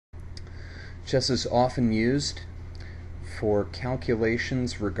Chess is often used for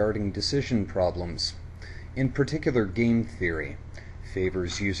calculations regarding decision problems. In particular, game theory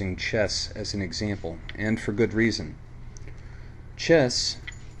favors using chess as an example, and for good reason. Chess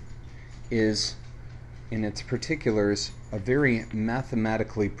is, in its particulars, a very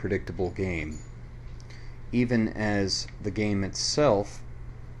mathematically predictable game, even as the game itself,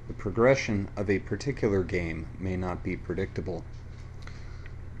 the progression of a particular game, may not be predictable.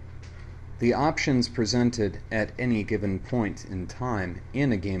 The options presented at any given point in time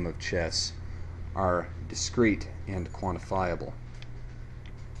in a game of chess are discrete and quantifiable.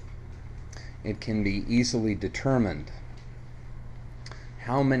 It can be easily determined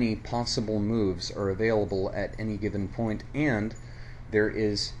how many possible moves are available at any given point, and there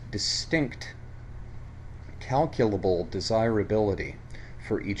is distinct calculable desirability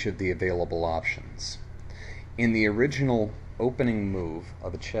for each of the available options. In the original opening move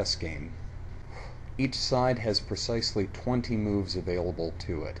of a chess game, each side has precisely 20 moves available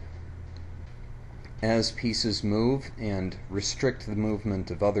to it. As pieces move and restrict the movement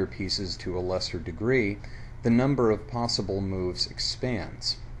of other pieces to a lesser degree, the number of possible moves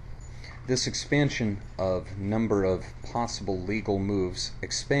expands. This expansion of number of possible legal moves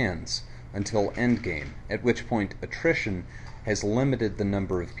expands until endgame, at which point attrition has limited the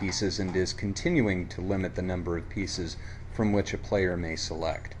number of pieces and is continuing to limit the number of pieces from which a player may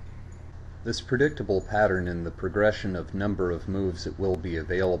select. This predictable pattern in the progression of number of moves that will be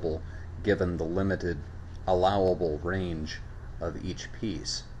available given the limited allowable range of each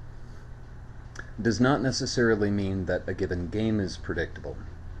piece does not necessarily mean that a given game is predictable.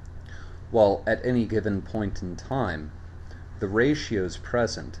 While at any given point in time, the ratios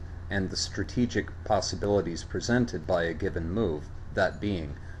present and the strategic possibilities presented by a given move, that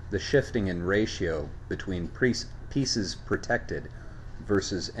being the shifting in ratio between pieces protected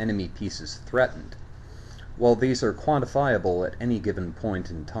versus enemy pieces threatened, while these are quantifiable at any given point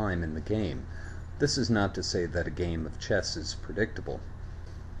in time in the game, this is not to say that a game of chess is predictable.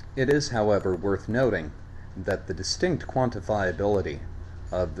 It is, however, worth noting that the distinct quantifiability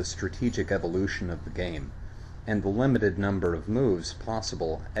of the strategic evolution of the game and the limited number of moves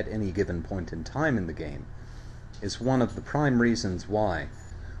possible at any given point in time in the game is one of the prime reasons why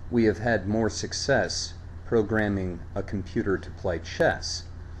we have had more success programming a computer to play chess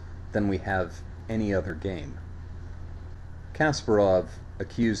than we have any other game. Kasparov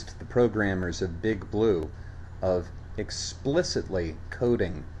accused the programmers of Big Blue of explicitly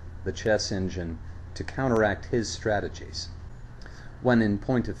coding the chess engine to counteract his strategies, when in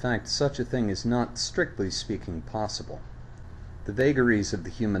point of fact such a thing is not, strictly speaking, possible. The vagaries of the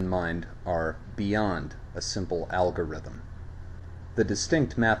human mind are beyond a simple algorithm. The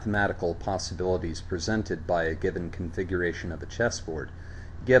distinct mathematical possibilities presented by a given configuration of a chessboard,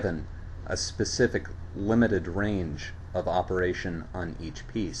 given a specific limited range of operation on each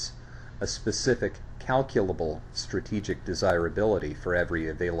piece, a specific calculable strategic desirability for every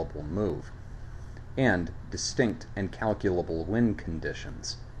available move, and distinct and calculable win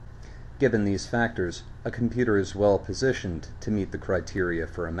conditions. Given these factors, a computer is well positioned to meet the criteria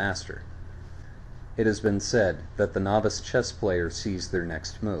for a master. It has been said that the novice chess player sees their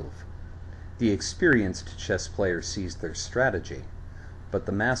next move. The experienced chess player sees their strategy, but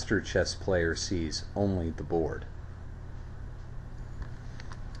the master chess player sees only the board.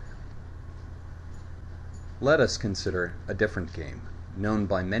 Let us consider a different game, known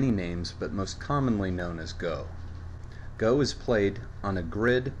by many names but most commonly known as Go. Go is played on a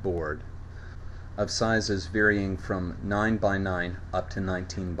grid board of sizes varying from 9 by 9 up to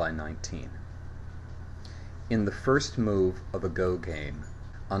 19 by 19. In the first move of a Go game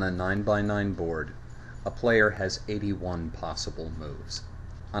on a 9 by 9 board, a player has 81 possible moves.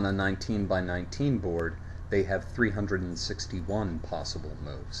 On a 19 by 19 board, they have 361 possible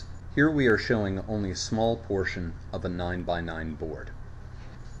moves. Here we are showing only a small portion of a 9 by 9 board.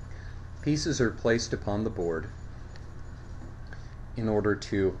 Pieces are placed upon the board in order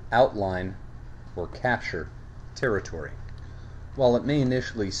to outline or capture territory. While it may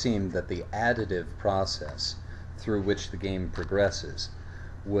initially seem that the additive process through which the game progresses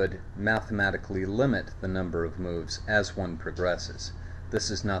would mathematically limit the number of moves as one progresses,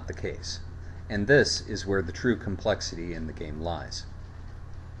 this is not the case, and this is where the true complexity in the game lies.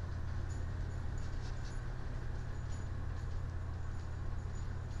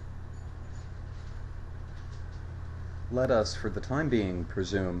 Let us, for the time being,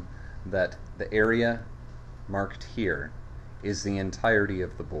 presume that the area marked here is the entirety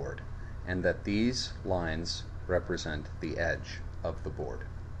of the board, and that these lines represent the edge of the board.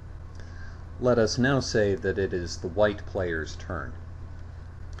 Let us now say that it is the white player's turn.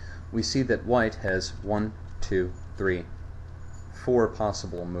 we see that white has 1, 2, 3, 4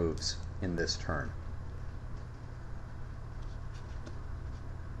 possible moves in this turn.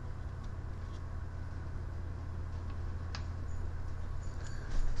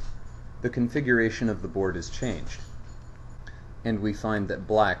 The configuration of the board is changed, and we find that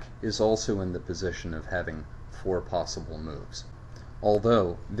black is also in the position of having 4 possible moves,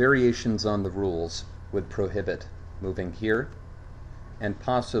 although variations on the rules would prohibit moving here and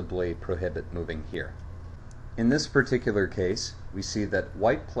possibly prohibit moving here. In this particular case, we see that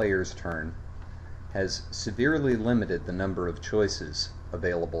white player's turn has severely limited the number of choices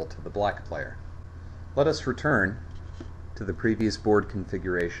available to the black player. Let us return to the previous board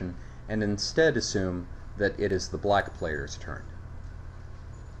configuration and instead assume that it is the black player's turn.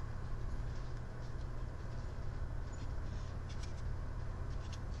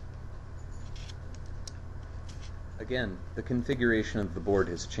 Again, the configuration of the board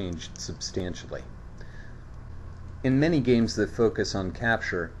has changed substantially. In many games that focus on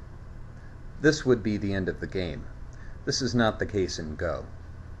capture, this would be the end of the game. This is not the case in Go.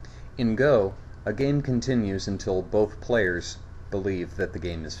 In Go, a game continues until both players believe that the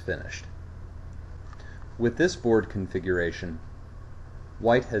game is finished. With this board configuration,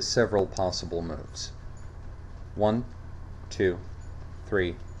 white has several possible moves. 1, 2,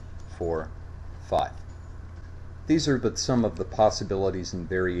 3, 4, 5. These are but some of the possibilities and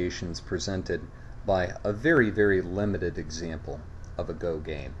variations presented by a very, very limited example of a Go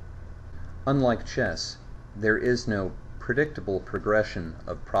game. Unlike chess, there is no predictable progression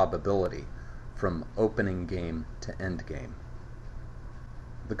of probability from opening game to end game.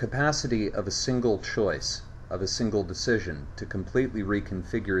 The capacity of a single choice, of a single decision, to completely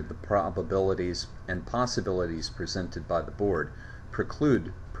reconfigure the probabilities and possibilities presented by the board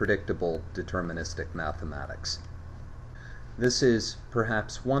preclude predictable deterministic mathematics. This is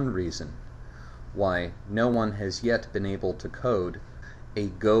perhaps one reason why no one has yet been able to code a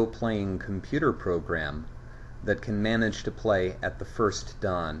Go-playing computer program that can manage to play at the first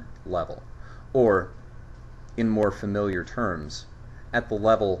dan level, or, in more familiar terms, at the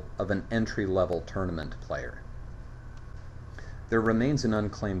level of an entry-level tournament player. There remains an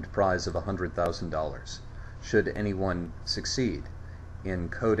unclaimed prize of $100,000 should anyone succeed in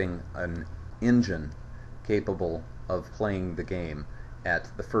coding an engine capable of playing the game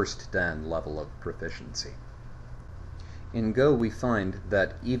at the first dan level of proficiency. In Go, we find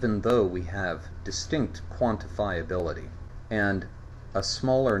that even though we have distinct quantifiability and a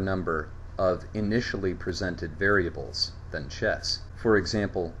smaller number of initially presented variables than chess, for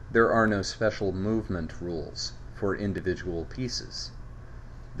example, there are no special movement rules for individual pieces.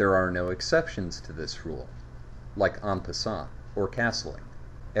 There are no exceptions to this rule, like en passant or castling.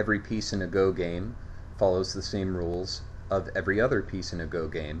 Every piece in a Go game follows the same rules of every other piece in a Go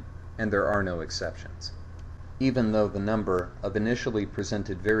game, and there are no exceptions. Even though the number of initially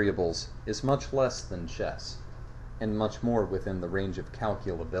presented variables is much less than chess, and much more within the range of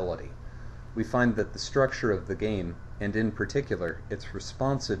calculability, we find that the structure of the game, and in particular its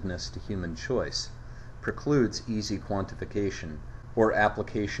responsiveness to human choice, precludes easy quantification or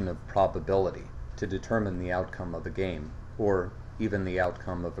application of probability to determine the outcome of a game, or even the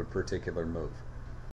outcome of a particular move.